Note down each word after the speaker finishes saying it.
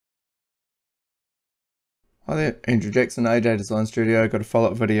Hi there, Andrew Jackson, AJ Design Studio. Got a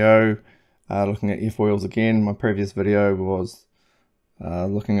follow-up video looking at airfoils again. My previous video was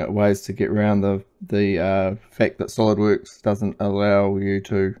looking at ways to get around the fact that Solidworks doesn't allow you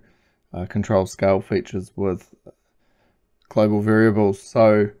to control scale features with global variables.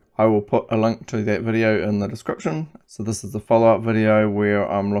 So I will put a link to that video in the description. So this is the follow-up video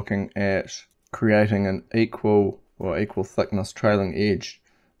where I'm looking at creating an equal thickness trailing edge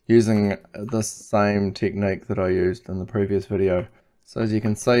using this same technique that I used in the previous video. So as you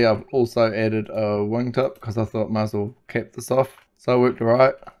can see, I've also added a wingtip because I thought might as well cap this off. So it worked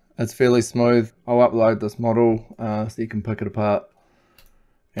alright. It's fairly smooth. I'll upload this model so you can pick it apart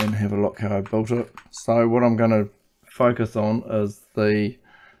and have a look how I built it. So what I'm going to focus on is the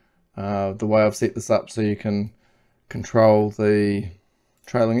way I've set this up so you can control the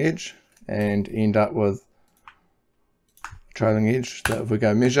trailing edge and end up with trailing edge that if we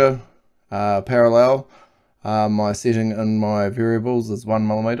go measure parallel, my setting in my variables is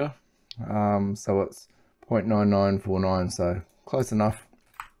 1mm, so it's 0.9949, so close enough.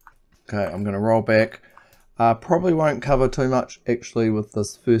 Okay, I'm going to roll back. Probably won't cover too much actually with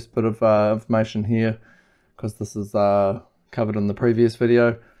this first bit of information here because this is covered in the previous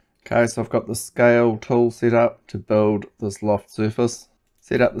video. Okay, so I've got the scale tool set up to build this loft surface,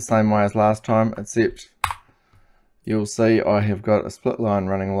 set up the same way as last time, except you'll see I have got a split line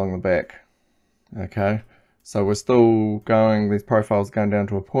running along the back. Okay, so we're still going, these profiles going down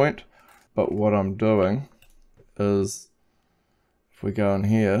to a point, but what I'm doing is, if we go in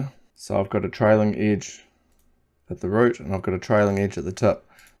here, so I've got a trailing edge at the root and I've got a trailing edge at the tip.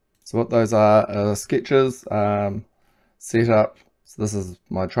 So what those are sketches set up. So this is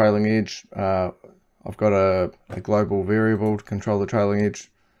my trailing edge. I've got a global variable to control the trailing edge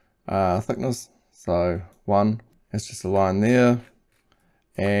thickness. So 1. It's just a line there,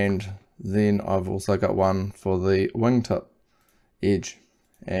 and then I've also got one for the wingtip edge,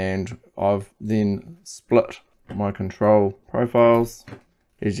 and I've then split my control profiles.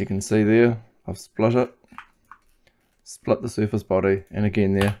 As you can see there, I've split the surface body, and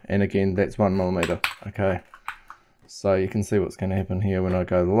again there, and again that's 1mm. Okay, so you can see what's going to happen here when I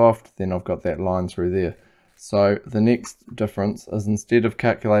go to the loft. Then I've got that line through there. So the next difference is, instead of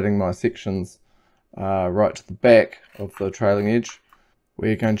calculating my sections right to the back of the trailing edge,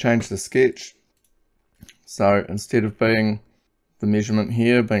 we're going to change the sketch. So instead of being the measurement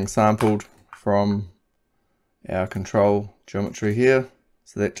here being sampled from our control geometry here,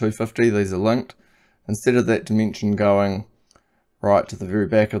 so that 250, these are linked, instead of that dimension going right to the very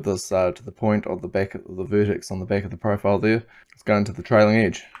back of this, to the point of the back of the vertex on the back of the profile there, it's going to the trailing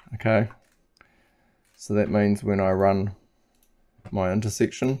edge. Okay, so that means when I run my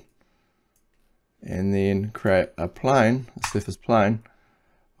intersection and then create a plane, a surface plane,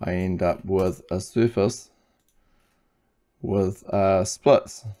 I end up with a surface with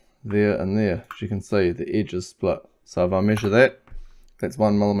splits there and there. As you can see, the edge is split. So if I measure that, that's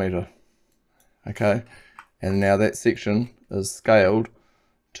 1mm. Okay, and now that section is scaled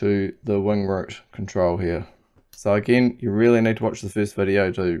to the wing root control here. So again, you really need to watch the first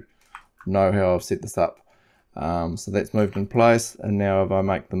video to know how I've set this up. So that's moved in place, and now if I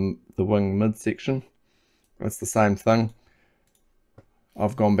make the wing midsection, it's the same thing.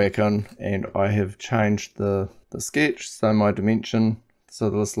 I've gone back in and I have changed the sketch, so my dimension, so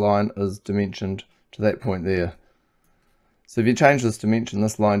this line is dimensioned to that point there. So if you change this dimension,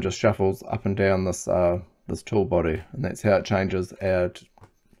 this line just shuffles up and down this this tool body, and that's how it changes the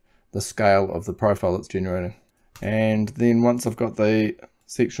scale of the profile it's generating. And then once I've got the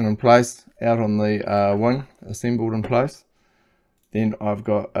section in place out on the wing assembled in place, then I've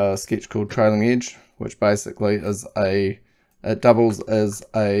got a sketch called trailing edge, which basically is it doubles as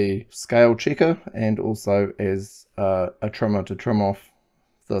a scale checker and also as a trimmer to trim off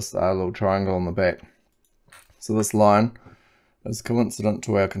this little triangle on the back. So this line is coincident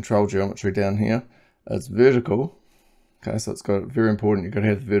to our control geometry down here. It's vertical. Okay, so it's got, very important, you've got to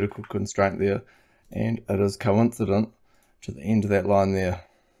have the vertical constraint there, and it is coincident to the end of that line there.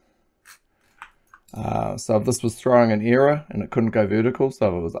 So if this was throwing an error and it couldn't go vertical, so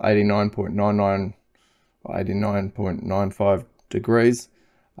if it was 89.99 or 89.95 degrees,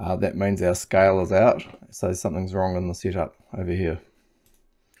 that means our scale is out, so something's wrong in the setup over here.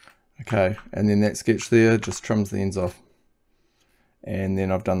 Okay, and then that sketch there just trims the ends off. And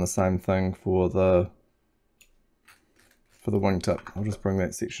then I've done the same thing for the wingtip. I'll just bring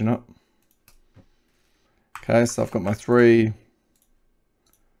that section up. Okay, so I've got my 3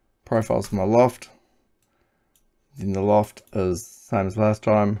 profiles for my loft. Then the loft is same as last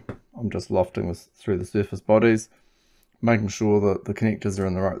time. I'm just lofting this through the surface bodies, making sure that the connectors are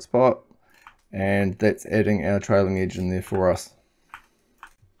in the right spot, and that's adding our trailing edge in there for us.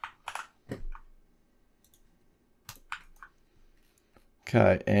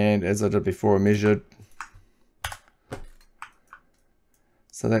 Okay, and as I did before, I measured,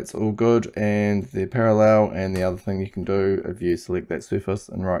 so that's all good, and they're parallel. And the other thing you can do, if you select that surface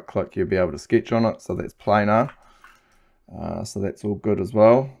and right click, you'll be able to sketch on it, so that's planar. So that's all good as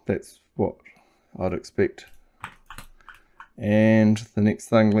well. That's what I'd expect. And the next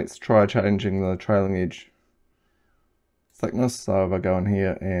thing, let's try changing the trailing edge thickness. So if I go in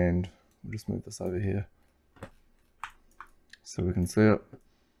here and we'll just move this over here so we can see it.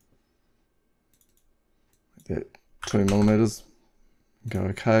 Like that, 2 millimeters. Go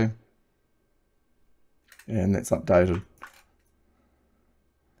OK. And that's updated.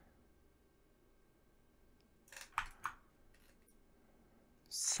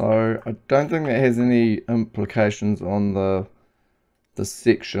 So I don't think that has any implications on the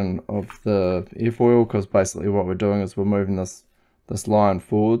section of the airfoil, because basically what we're doing is we're moving this line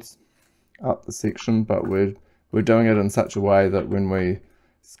forwards up the section, but we're doing it in such a way that when we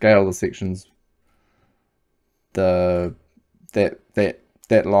scale the sections, that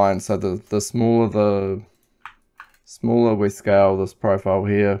line, so the smaller we scale this profile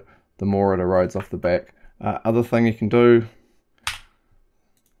here, the more it erodes off the back. Other thing you can do,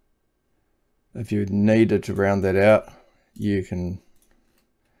 if you needed to round that out, you can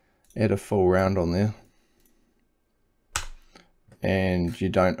add a full round on there, and you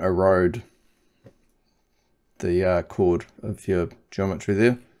don't erode the chord of your geometry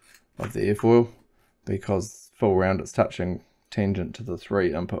there of the airfoil, because full round it's touching tangent to the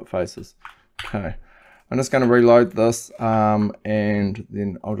 3 input faces. Okay, I'm just going to reload this, and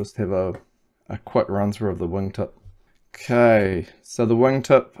then I'll just have a quick run through of the wingtip. Okay, so the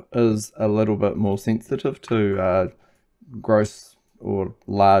wingtip is a little bit more sensitive to gross or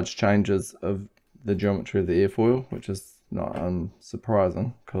large changes of the geometry of the airfoil, which is not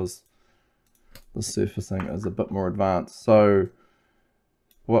surprising because the surfacing is a bit more advanced. So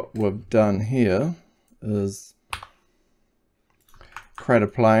what we've done here is create a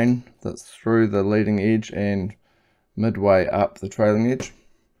plane that's through the leading edge and midway up the trailing edge,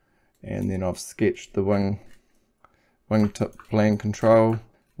 and then I've sketched the wingtip plane control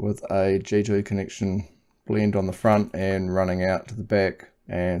with a G2 connection blend on the front and running out to the back,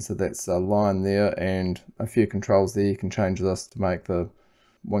 and so that's a line there and a few controls there. You can change this to make the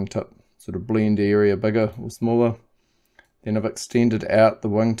wingtip sort of blend area bigger or smaller. Then I've extended out the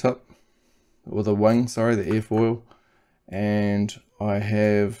wingtip, or the wing, sorry, the airfoil, and I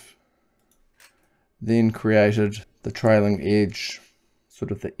have then created the trailing edge,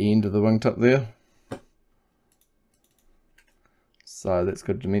 sort of the end of the wingtip there. So that's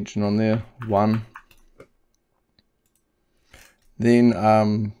got a dimension on there, 1. Then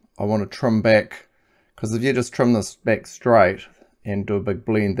I want to trim back, because if you just trim this back straight and do a big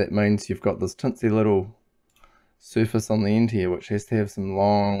blend, that means you've got this tinsy little surface on the end here, which has to have some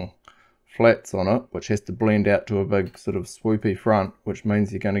long flats on it, which has to blend out to a big sort of swoopy front, which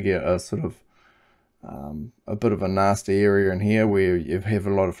means you're going to get a sort of a bit of a nasty area in here where you have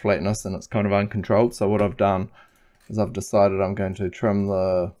a lot of flatness and it's kind of uncontrolled. So what I've done is I've decided I'm going to trim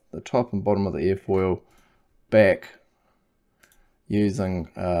the top and bottom of the airfoil back using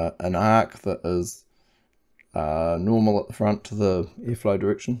an arc that is normal at the front to the airflow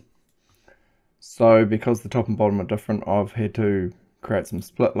direction. So because the top and bottom are different, I've had to create some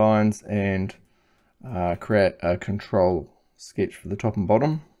split lines and create a control sketch for the top and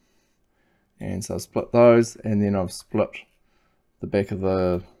bottom. And so I've split those, and then I've split the back of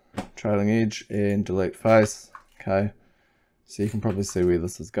the trailing edge and delete face. Okay, so you can probably see where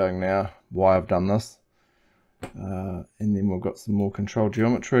this is going now, why I've done this. And then we've got some more control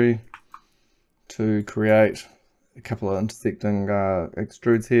geometry to create a couple of intersecting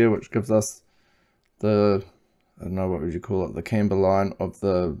extrudes here, which gives us the, I don't know, what would you call it, the camber line of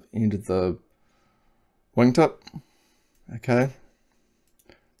the end of the wingtip. Okay,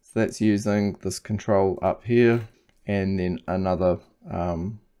 so that's using this control up here, and then another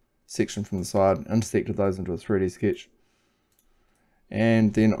section from the side, intersected those into a 3D sketch.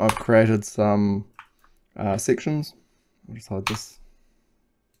 And then I've created some sections. I'll just hide this.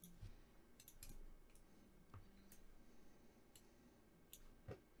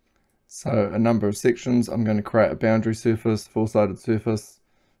 So a number of sections. I'm going to create a boundary surface, four-sided surface,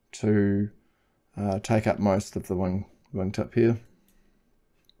 to take up most of the wingtip here.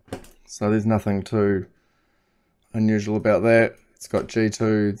 So there's nothing too unusual about that. It's got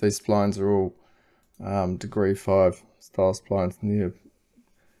G2. These splines are all degree 5 style splines, and you have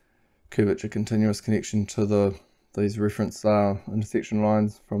curvature continuous connection to these reference intersection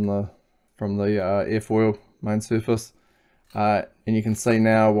lines from the from the airfoil main surface. And you can see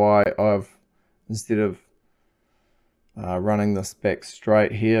now why I've, instead of running this back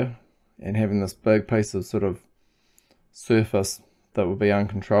straight here and having this big piece of sort of surface that will be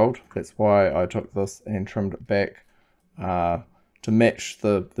uncontrolled, that's why I took this and trimmed it back to match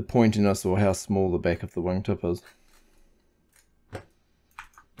the pointiness or how small the back of the wingtip is.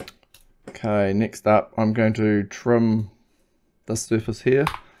 Okay, next up I'm going to trim this surface here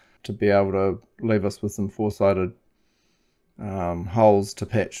to be able to leave us with some four-sided holes to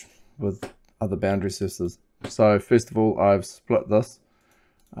patch with other boundary surfaces. So first of all, I've split this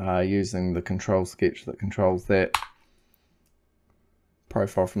using the control sketch that controls that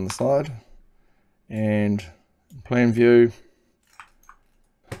profile from the side, and plan view.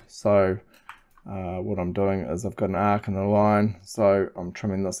 So what I'm doing is I've got an arc and a line, so I'm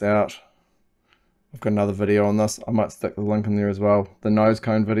trimming this out. I've got another video on this. I might stick the link in there as well. The nose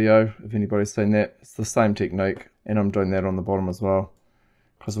cone video, if anybody's seen that, it's the same technique, and I'm doing that on the bottom as well,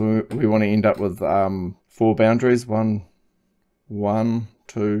 because we want to end up with 4 boundaries, 1,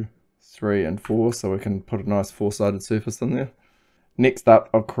 2, 3 and 4, so we can put a nice four-sided surface in there. Next up,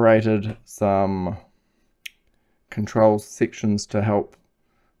 I've created some control sections to help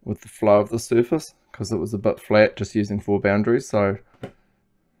with the flow of the surface, because it was a bit flat just using 4 boundaries. So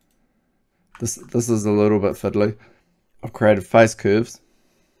this is a little bit fiddly. I've created face curves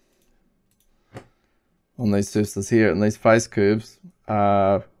on these surfaces here, and these face curves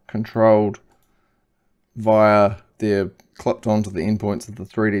are controlled via, they're clipped onto the endpoints of the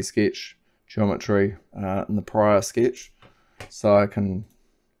 3D sketch geometry in the prior sketch. So I can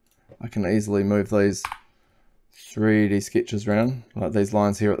easily move these 3D sketches around, like these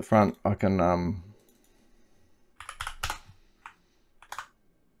lines here at the front. I can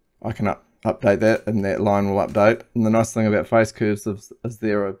update that, and that line will update. And the nice thing about face curves is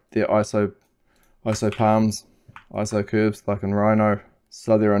they're ISO palms, ISO curves, like in Rhino.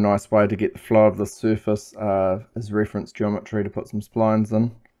 So they're a nice way to get the flow of the surface as reference geometry to put some splines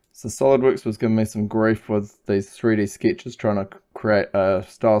in. So Solidworks was giving me some grief with these 3D sketches, trying to create a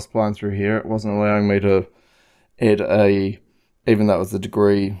style spline through here. It wasn't allowing me to add even though it was a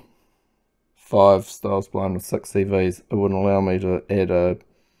degree 5 style spline with 6 CVs, it wouldn't allow me to add a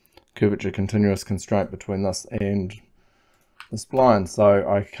curvature continuous constraint between this and the spline. So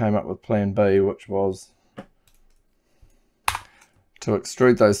I came up with plan B, which was to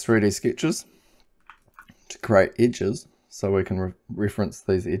extrude those 3D sketches to create edges, so we can reference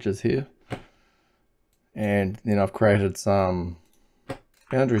these edges here. And then I've created some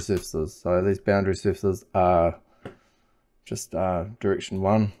boundary surfaces. So these boundary surfaces are just direction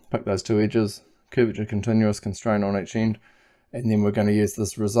 1, pick those 2 edges, curvature continuous constraint on each end, and then we're going to use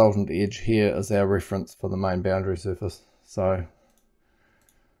this resultant edge here as our reference for the main boundary surface. So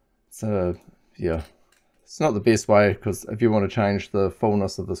yeah, it's not the best way, because if you want to change the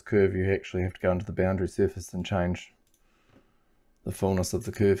fullness of this curve, you actually have to go into the boundary surface and change the fullness of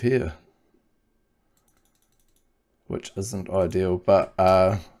the curve here, which isn't ideal, but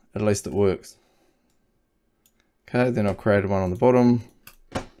at least it works. Okay, then I've created one on the bottom,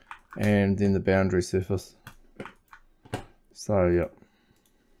 and then the boundary surface. So yeah,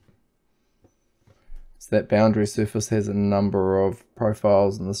 so that boundary surface has a number of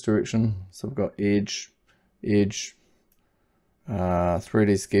profiles in this direction. So we've got edge,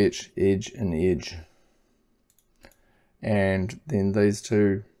 3D sketch, edge, and edge. And then these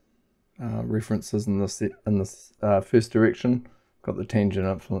 2 references in this first direction, got the tangent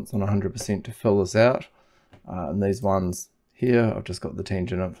influence on 100% to fill this out. And these ones here, I've just got the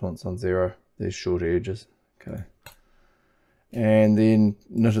tangent influence on 0, these shorter edges. Okay. And then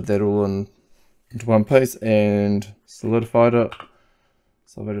knitted that all into one piece and solidified it.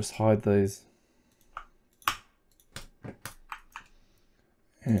 So if I just hide these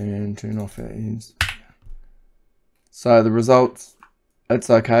and turn off our ends. So the results, it's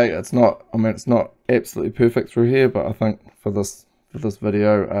okay. It's not, I mean, it's not absolutely perfect through here, but I think for this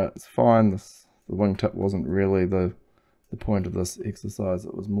video, it's fine. The wingtip wasn't really the point of this exercise.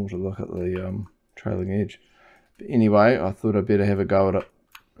 It was more to look at the trailing edge. But anyway, I thought I'd better have a go at it.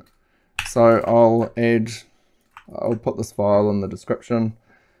 So I'll put this file in the description,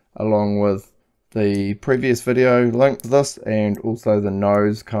 along with the previous video link to this, and also the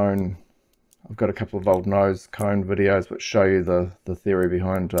nose cone. I've got a couple of old nose cone videos which show you the theory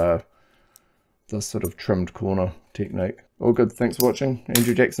behind this sort of trimmed corner technique. All good, thanks for watching.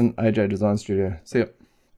 Andrew Jackson, AJ Design Studio. See ya.